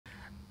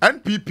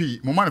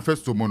NPP mo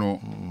manifesto mo no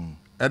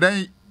and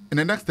then in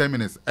the next 10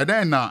 minutes and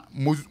then na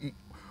mo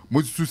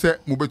say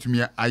mo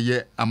betumi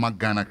aye ama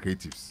Ghana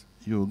creatives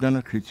yo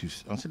Ghana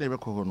creatives on say dey be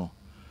ko no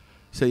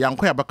say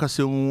yanko ya baka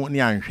se hu ni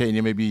anhwe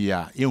ni ma bi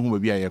ya yehu ba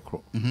bi aye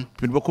kro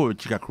pin bako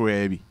chika kro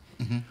ya bi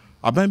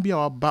aban bi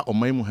a ba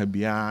oman mu ha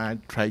bia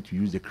try to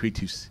use the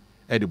creatives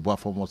at the boa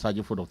for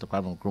Mosaje for Dr.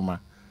 Kwame Nkrumah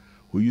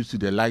who used to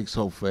the likes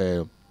of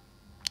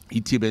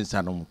E.T.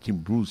 Benson, Kim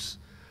Bruce,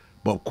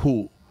 Bob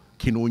Cole,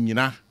 King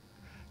Onyina,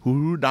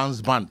 who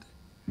dance band,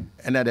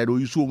 and that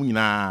we used to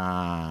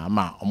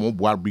ma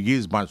Omo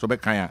Brigades band, so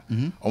Bekaya,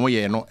 Omo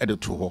ye no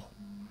editor,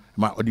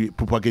 ma the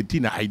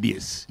propagating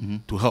ideas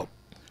to help.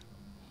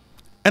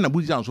 And a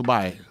Buzian so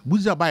buy,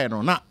 Buzia buy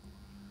no na.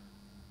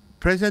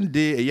 Present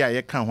day, a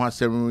year can one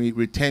ceremony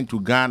return to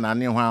Ghana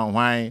and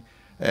why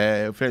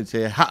friends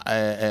say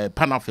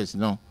Panafest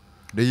no.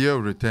 The year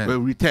of return. Well,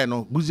 return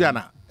no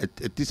Buziana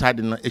at this side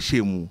in a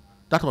shame.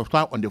 That was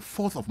on the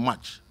 4th of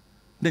March,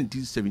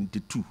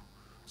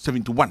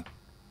 1971.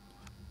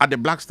 At the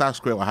Black Star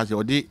Square, has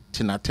your day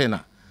Tina,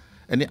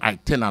 and I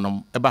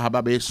tenanum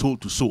Ebahababe soul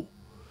to soul.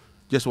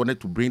 Just wanted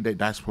to bring the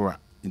diaspora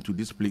into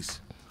this place.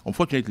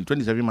 Unfortunately,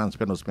 27 months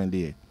spent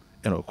there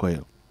in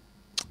Okoye.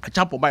 A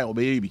champ by a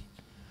baby.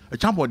 A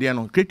champ of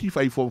the creative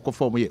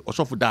for me or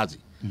so for Dazi.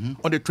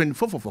 On the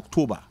 24th of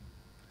October,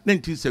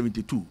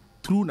 1972,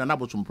 through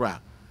Nanabosum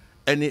Pra,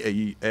 and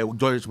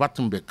Doris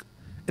Wattenbeck,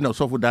 and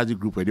also for Dazi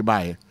group where they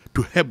buy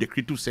to help the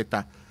creative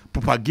sector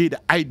propagate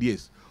the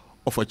ideas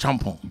of a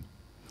champion.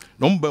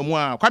 Number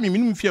one, Kwame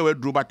minimum fear we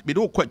drew, but we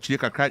don't quite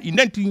check a in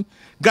 19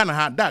 Ghana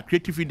had that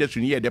creative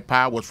industry here. The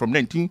power was from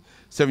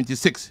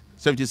 1976,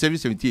 77,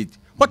 78.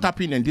 What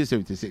happened in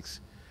 1976?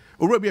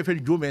 Already a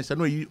very Joe man, I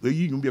know you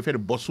be a very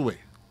boss way.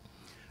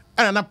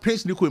 And a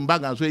Prince Nico in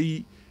Bagan, so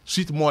he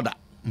sweet mother.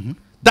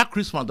 That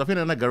Christmas, I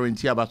feel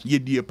guarantee about ye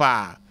dear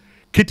pa.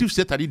 Creative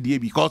set at the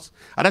because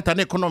at that time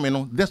economy,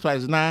 no, that's why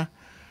it's now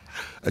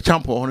a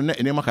champion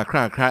in a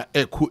cry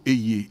echo a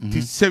year.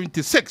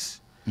 76.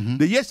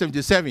 The year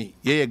 77,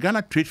 yeah,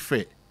 Ghana trade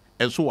fair,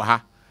 and so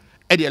ha.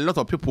 And a lot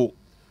of people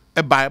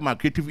buy my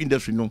creative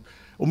industry, no.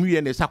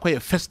 And they acquire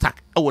first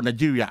stack over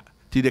Nigeria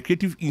till the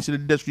creative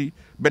industry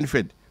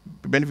benefited.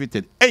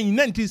 And in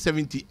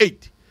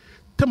 1978,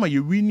 time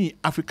you winning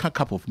African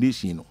Cup of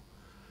Nations, no.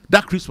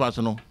 That Christmas,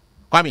 no.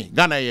 Kwame,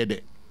 Ghana here there.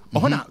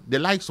 The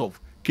likes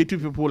of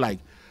creative people like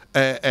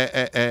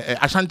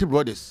Ashanti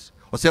Brothers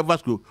or Silver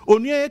School.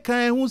 Onye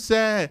kan who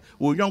say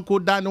o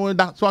yonko da no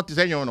da so to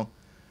say you know.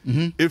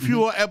 If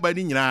you are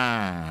everybody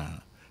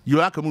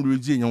you are coming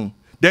to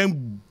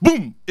then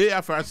boom,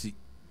 AFRC.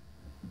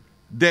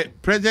 The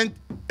present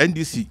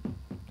NDC.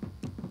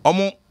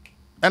 Omo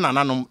and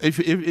ananom if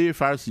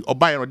AFRC or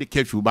buy or the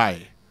catch you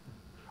buy.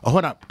 Or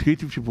what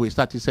creative people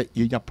start to say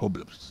you have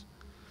problems.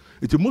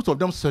 It's most of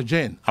them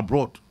sojourn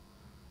abroad.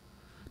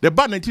 The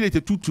band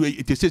 1982 to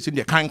 86 in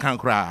the can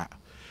cry.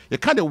 The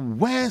kind of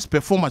worst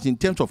performance in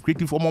terms of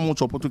creative or more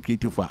support to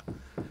creative.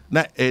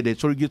 Now the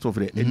surrogate of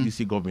the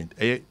NDC government.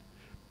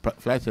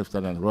 Flight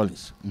Stephen and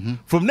Rollins.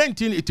 From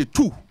 1982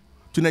 to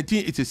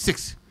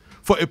 1986,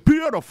 for a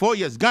period of 4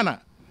 years, Ghana,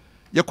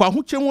 you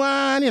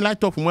can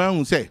light off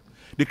one say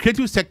the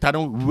creative sector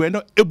were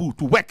not able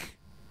to work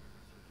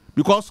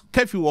because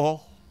curfew war.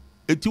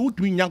 It would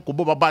mean young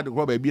Koboba bad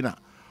Robert Bina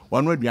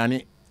one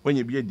way when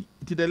you be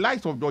to the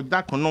likes of George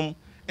Daconom,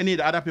 any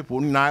other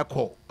people now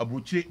call a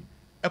butcher,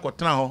 Echo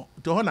Town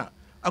to honor.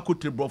 I could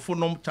tell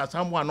Brofonum,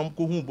 Chasamuanum,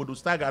 Kuhum, Bodo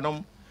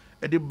Staganum.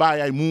 The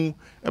buy I move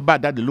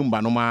about that the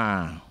lumba no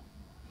ma.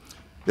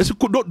 Yes,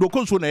 could do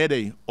console a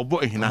day or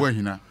boy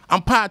hina.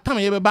 And part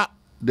time about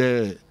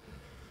the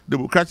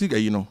democratic,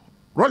 you know.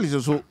 Rollins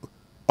also,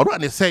 or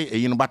what they say,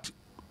 you know, but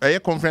a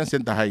conference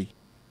center high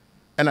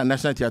and a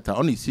national theatre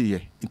only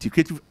see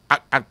integrative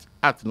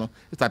art, no,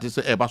 that is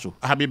a basso.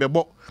 I have a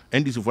book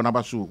and this for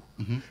Nabasu.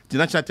 The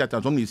national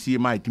theatre only see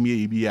my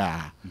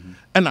TMA,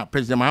 and now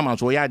President Mahama,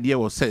 so your idea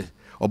was say,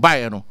 or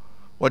buy, no,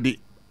 or the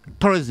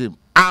tourism,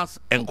 arts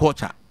and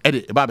culture.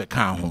 Eddie Babe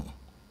can home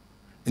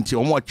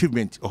until more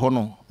achievement or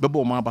no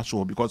bebo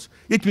mabaso because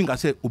it means I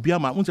say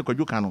Obiama unse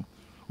kojukano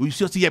we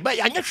see by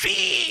anya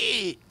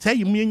free say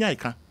you me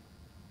nyaka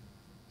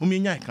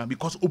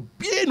because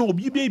obie no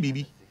obi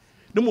baby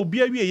no mo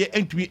bia we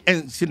entry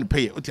and sin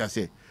pay what I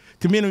say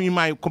to me in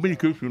my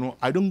communication no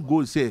I don't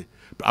go say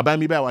about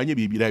me by anya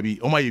baby that be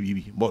o my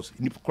baby boss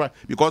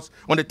because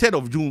on the 3rd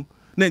of June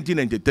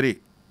 1993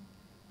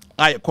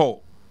 I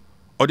call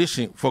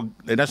audition for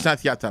the National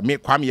Theatre me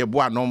Kwame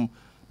Yeboah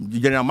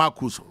General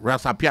Marcus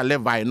Rasapia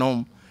Levi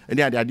nom and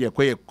the idea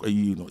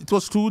you know it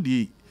was through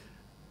the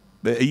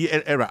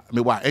era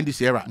me wa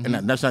NDC era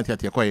and National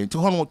Theatre to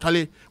hono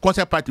tale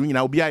concert party we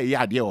na obi a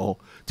idea or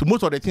to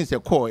most of the things they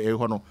call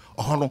hono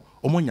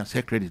omonya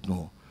say credit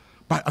no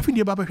but I think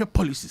the about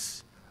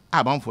policies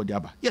are bound for the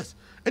aba yes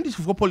and this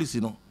for policy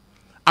no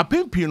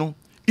apempi no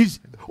is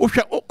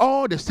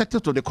all the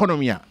sectors of the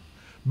economy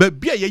but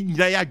be a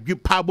nyaya gbe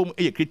pabom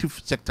a creative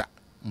sector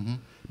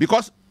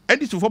because and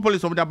this for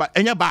policy of the aba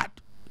enya bad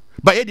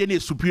but it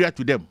is superior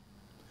to them.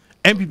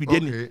 NPP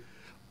then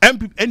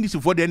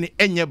NDC for them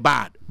any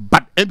bad,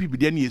 but NPP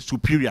then is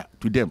superior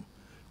to them.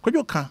 Could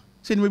you can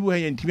say maybe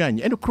we and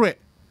Tiani and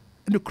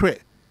the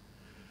correct.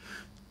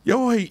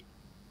 Yo,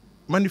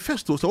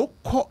 manifesto so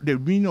call the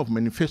meaning of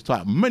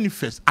manifesto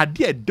manifest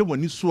idea de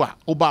woni so a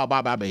oba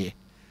baba be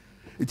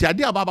it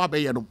idea baba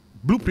be no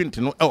blueprint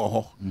no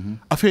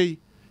afei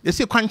you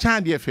say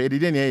kwanchan de afei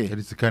de ne it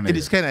is kind of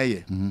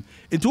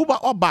it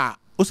oba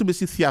also be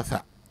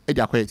theater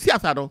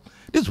theater no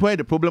this is where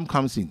the problem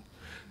comes in.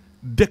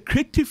 The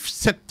creative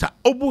sector,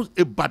 almost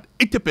about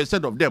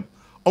 80% of them,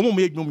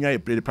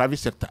 the private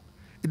sector.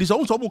 It is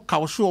also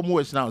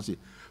almost now say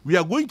we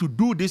are going to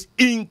do this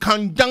in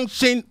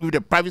conjunction with the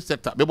private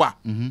sector.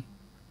 And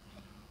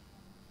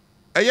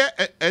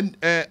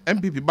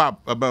NPP Bob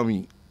about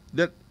me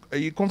that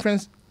a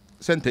conference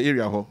center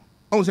area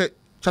I say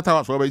chatter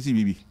house for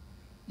CBB.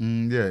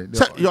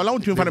 So you're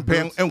allowed to find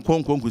paying and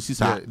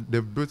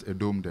they've built a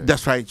dome there.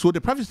 That's right. So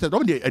the private sector,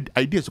 the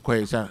ideas are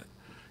quite.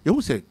 You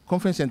will say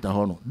conference center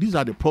these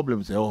are the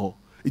problems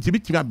it's a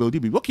bit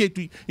building okay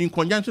in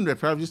conjunction with the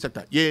private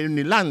sector in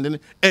the land and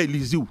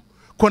so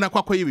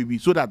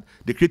that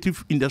the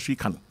creative industry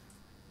can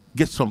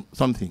get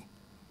something.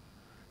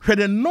 For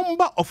the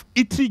number of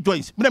eatery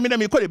joints,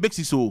 I call it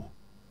basis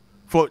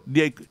for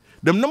the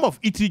number of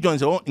eatery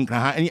joints in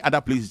any other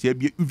places here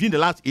within the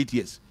last 8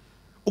 years.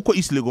 Oko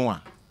East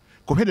Legon,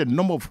 compare the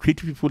number of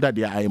creative people that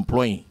they are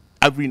employing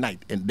every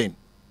night and then.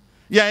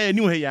 Yeah,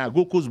 new here,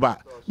 go coast bar.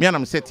 Me and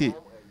I'm setting.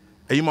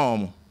 Me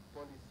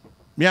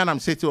and I'm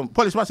saying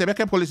police must say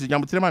police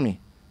jamutema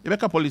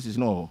policies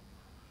no.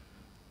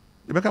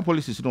 Rebecca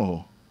policies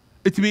no.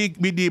 It be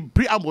the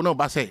preamble no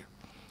but say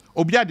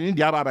obia de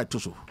the aba to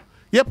so.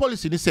 Ye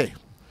policy ni say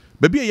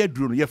baby ye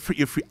drone ye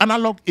free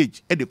analog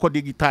age and the call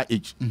digital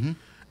age.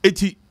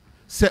 Eti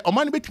say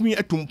oman betumi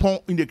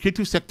etumpon in the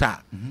creative sector.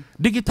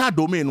 Digital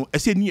domain no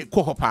say ni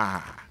ko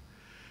pa.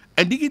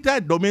 And digital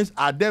domains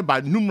are there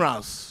by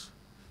numerous.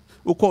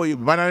 We call it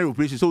binary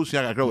operation so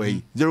soon I go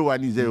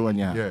 0101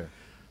 yeah.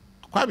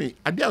 Kwame,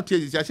 I doubt you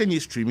I say you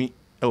streaming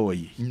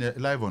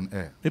live on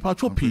air. If I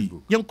chop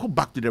you go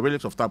back to the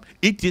relics of time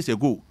 8 years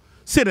ago.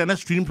 Say the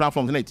next streaming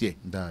platforms next year.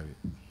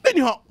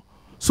 Anyhow,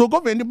 so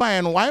government buy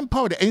and why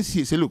empower the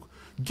NCA say look,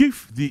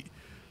 give the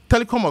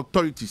telecom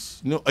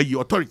authorities, a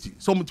authority,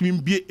 so much mean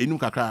be a new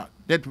kakra,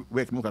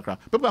 network new kakra.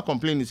 People are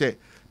complaining say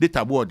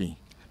data boarding.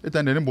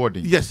 Data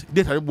boarding. Yes,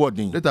 data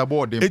boarding. Data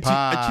boarding.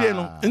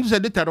 And you say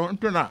data don't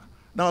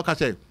now, like I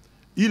said,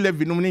 there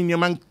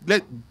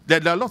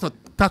are a lot of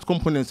tax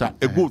components that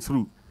go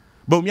through.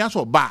 But we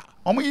also buy.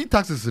 How many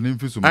taxes in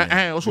info?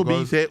 Also,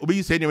 be say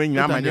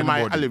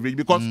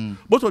because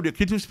most of the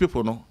creative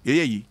people, no,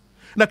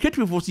 now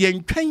creative people say,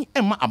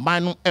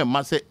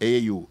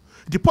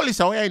 the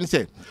policy and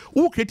say,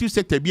 who creative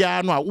sector be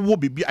no,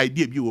 be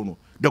idea be no.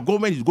 The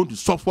government is going to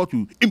support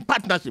you in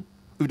partnership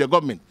with the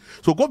government.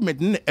 So government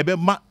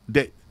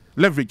the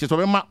leverage, so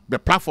the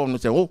platform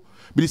say, oh,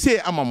 but they say,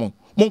 amamo.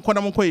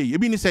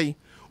 You say,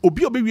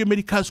 Obi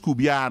medical school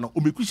biano,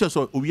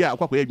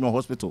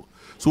 hospital.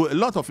 So a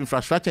lot of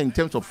infrastructure in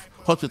terms of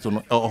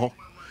hospital.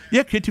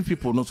 Yeah, creative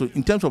people. No, so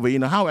in terms of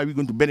how are we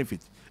going to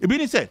benefit?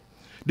 It say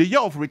the year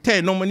of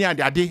return no money at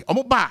the day.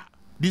 Omoba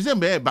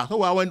December, but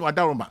so I went to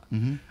Adaroma.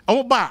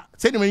 Omoba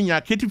said when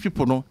you creative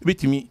people no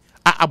bit me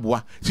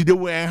abua. See they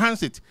will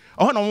enhance it.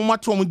 Oh no,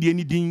 much more do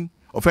anything.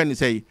 Offend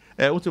say,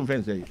 what's your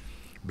friend say?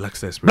 Black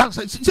Stars.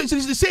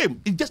 It's the same.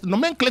 It's just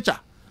nomenclature.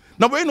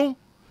 Now we know.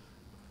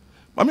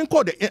 I mean,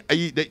 call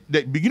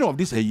the beginning of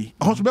this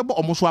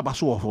almost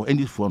abaso in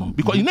this phone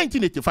because in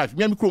 1985,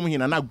 me chrome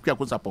here and I go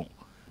sapon.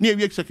 Near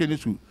we secretary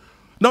school.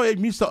 Now a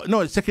minister,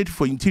 no secretary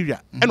for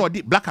interior, and what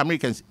the black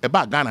Americans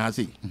about Ghana has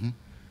say.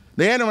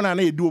 The enemy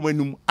and do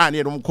when I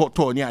need them call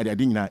Tony at the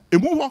dinner. A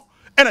move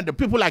and the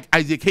people like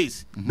Isaac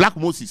Hayes, Black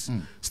Moses,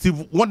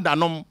 Steve Wonder,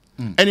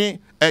 any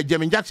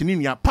Jeremy Jackson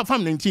in here,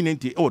 perform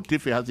 1990 or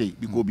Tiffany has a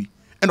Gobi,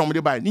 and on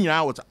the by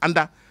Nina was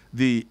under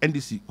the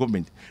NDC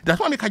government. That's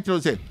why I catch you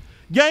say.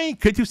 Young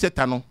creative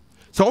sector no.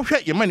 So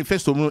what your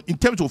manifesto in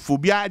terms of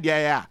phobia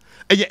there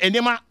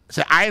enema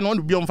say I want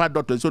to be on 5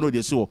 doctors so no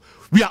they so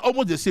we are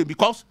almost the same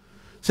because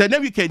say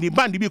never we can the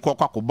band be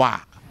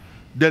kokwa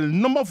the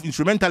number of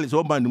instrumentalists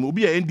on band will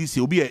be a NDC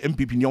will be a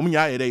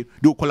NPP they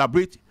will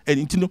collaborate and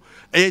into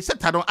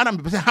sector no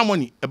and be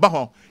harmony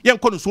about young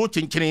kono so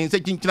chin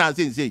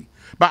say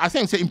but I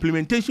think say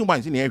implementation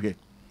ones in the area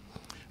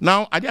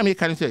now I dey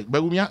can say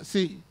but we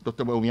say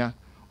Dr. Bawumia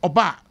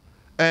oba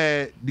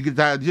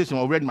digitalization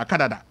already my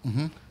Canada.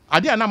 I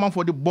did an amount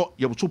for the board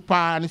you so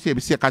pan say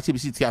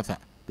theater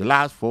the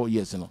last 4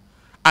 years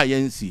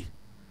INC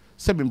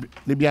 7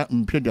 maybe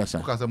previous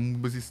because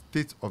I'm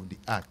state of the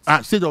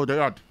art. State of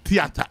the art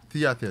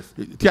theaters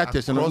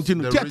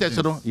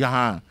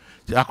yeah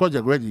across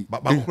the ready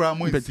but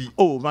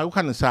oh my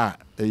can say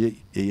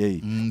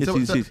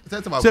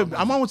so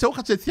amount say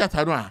what say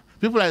theater no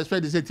people are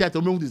expect to say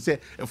theater me to say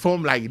a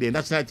form like the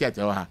National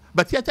Theatre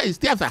but theater is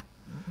theater.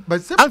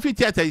 But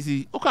amphitheater is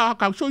okay. I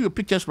can show you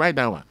pictures right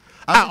now.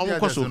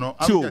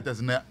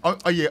 Amphitheaters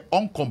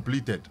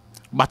uncompleted.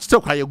 but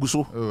still cry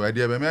guso. Oh,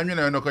 idea be me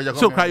no ko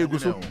still cry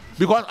guso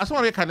because as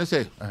one we can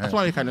say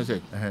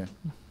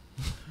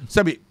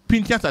sabi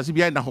pintias as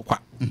bia na hokwa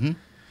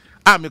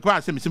me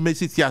kwa say me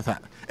sit theater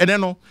and then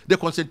no the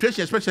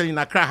concentration especially in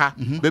Accra ha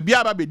be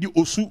bia ba be di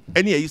osu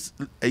any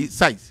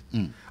size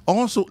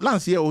also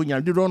last year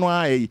onya di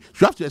no you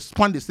have to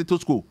expand the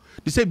status quo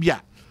they say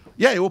bia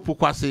yeah you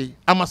pokwase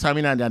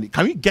amasami na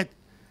can we get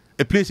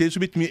a place to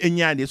meet me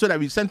any so that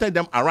we center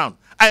them around.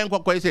 I am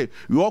going to say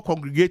we all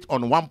congregate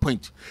on one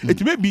point.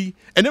 It may be,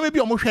 and then maybe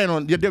almost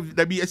on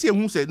there be a say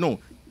who said no.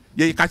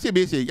 You can say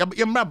basically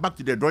you're back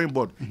to the drawing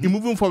board. You're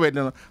moving forward.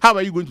 How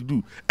are you going to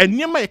do? And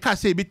near my car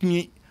say bit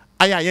me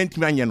I ain't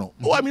man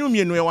oh I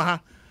mean no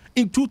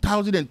in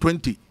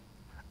 2020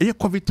 a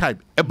COVID time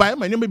a buy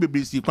my name be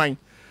busy fine.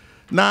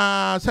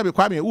 Na sabi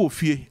kwame wo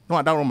fie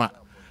no adaroma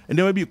and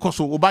then maybe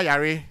koso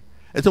obayare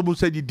eto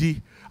said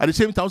di at the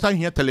same time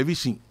here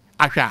television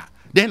ahwa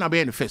then I be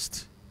in the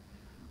first.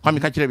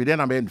 Kwame ka kire bi then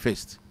I be in the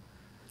first.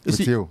 Yes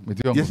ye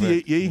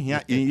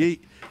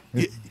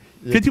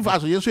creative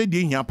as you say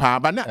dey here pa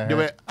but there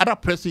were other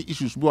pressing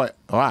issues boy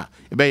e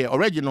be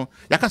original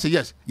ya ka say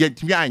yes ye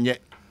ntimi anye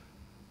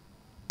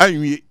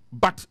anwie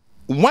but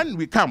when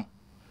we come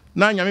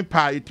na nyame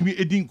pa etimi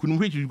edin kunu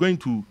which is going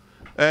to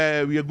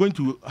we are going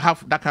to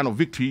have that kind of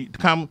victory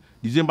come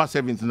December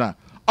 7th now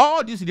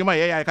all this the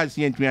I can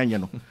see ntimi anye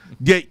no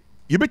dey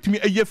you betimi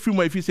eye free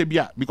mo if you say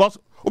bia because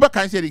oba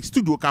kan say the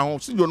studio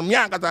no me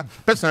ankata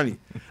personally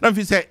na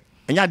if say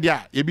enya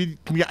dia ye bi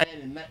tumi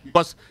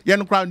because ye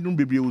no crowd no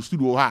bebre o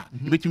studio ha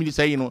betimi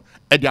say you know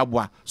e dia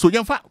boa so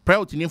ye fa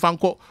priority ni fa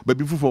nko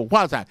baby fufu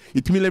what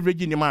it me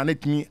leverage ni ma na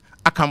tumi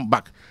come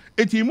back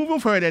it moving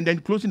forward and then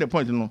closing the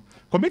point no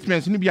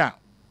commitments ni bia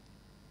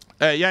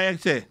yeah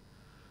say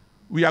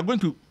we are going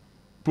to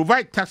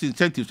provide tax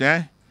incentives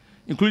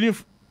including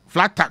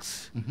flat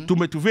tax to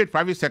motivate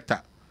private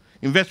sector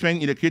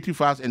investment in the creative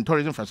arts and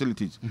tourism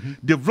facilities,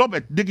 develop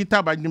a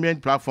digital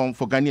management platform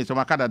for Ghanaians,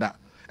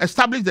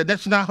 establish the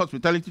National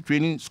Hospitality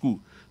Training School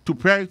to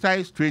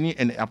prioritize training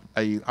and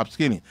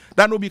upskilling.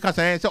 That will be because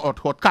I say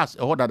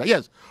hotcast or that.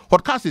 Yes,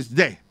 hotcast is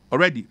there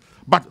already,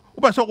 but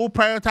so we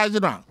prioritize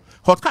it now.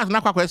 Hotcast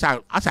not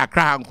as a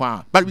crown,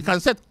 but we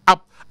can set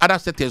up other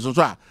sectors as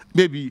well.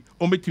 Maybe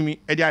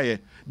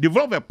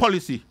develop a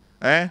policy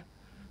to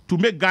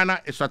make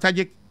Ghana a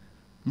strategic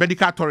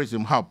medical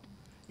tourism hub.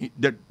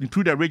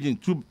 Through the region,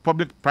 through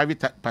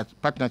public-private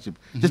partnership.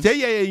 Just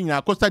say, in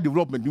coastal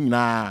development,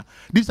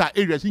 these are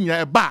areas in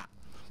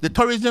the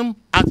tourism,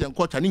 arts and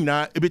culture, in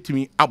a bit to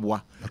me,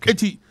 Abwa.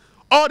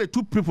 All the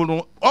two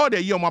people, all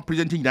the year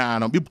presenting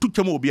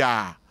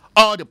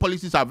all the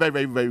policies are very,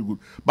 very, very good.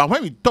 But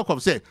when we talk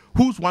of say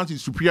whose one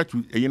is superior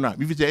to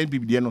if it's the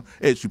NPP,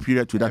 is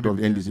superior to that of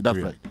the NDC. That's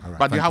right.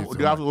 But they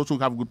have also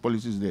have good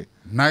policies there.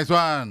 Nice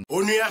one.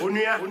 Onua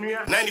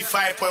 95.1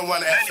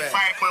 FM.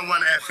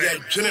 95.1 FM.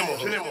 Yeah,